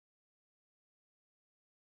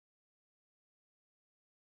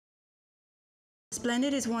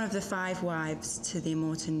Splendid is one of the 5 wives to the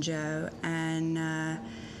Immortan Joe, and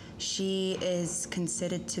she is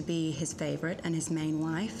considered to be his favorite and his main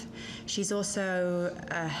wife. She's also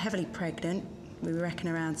heavily pregnant, we reckon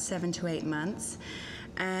around 7 to 8 months.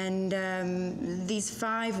 And these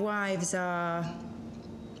 5 wives are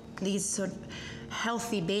these sort of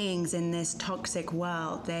healthy beings in this toxic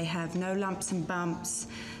world. They have no lumps and bumps,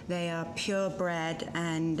 they are purebred,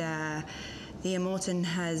 and the Immortan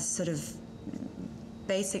has sort of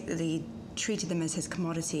basically treated them as his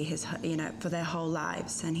commodity, for their whole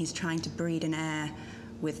lives, and he's trying to breed an heir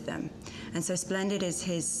with them. And so Splendid is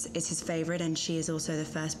his favorite, and she is also the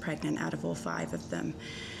first pregnant out of all 5 of them.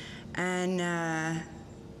 And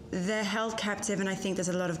they're held captive, and I think there's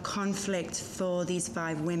a lot of conflict for these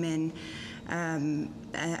 5 women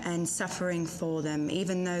and suffering for them,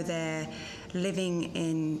 even though they're living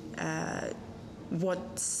in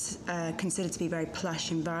what's considered to be a very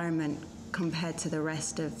plush environment compared to the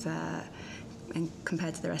rest of the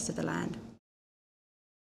land.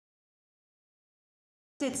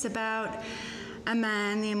 It's about a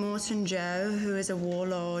man, the Immortan Joe, who is a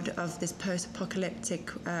warlord of this post-apocalyptic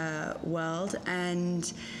world,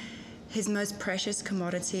 and his most precious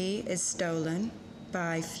commodity is stolen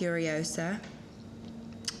by Furiosa.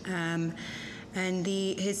 And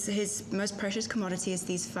his most precious commodity is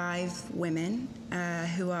these 5 women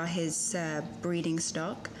who are his breeding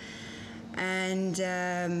stock. And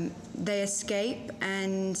they escape,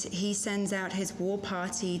 and he sends out his war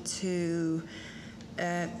party to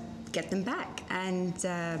get them back. And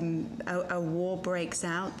a war breaks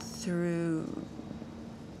out through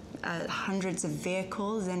hundreds of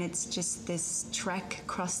vehicles, and it's just this trek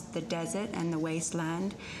across the desert and the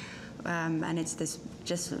wasteland, and it's this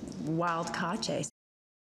just wild car chase.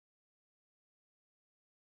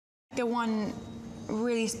 The one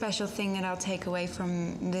really special thing that I'll take away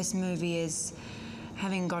from this movie is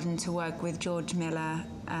having gotten to work with George Miller,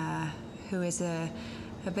 who is a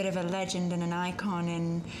bit of a legend and an icon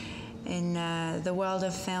in the world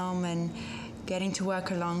of film, and getting to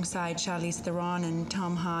work alongside Charlize Theron and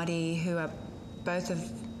Tom Hardy, who are both of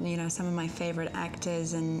some of my favorite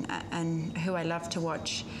actors and who I love to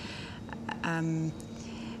watch,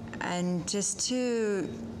 and just to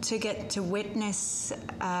get to witness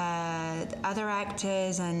other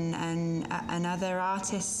actors and other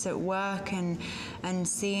artists at work, and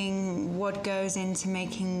seeing what goes into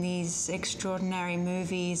making these extraordinary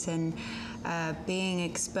movies, and being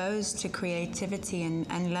exposed to creativity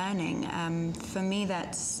and learning. For me,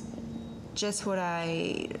 that's just what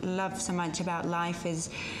I love so much about life, is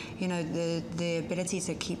the ability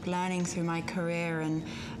to keep learning through my career and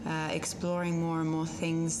exploring more and more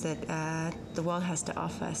things that the world has to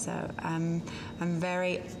offer. So I'm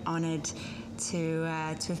very honored to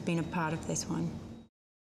have been a part of this one.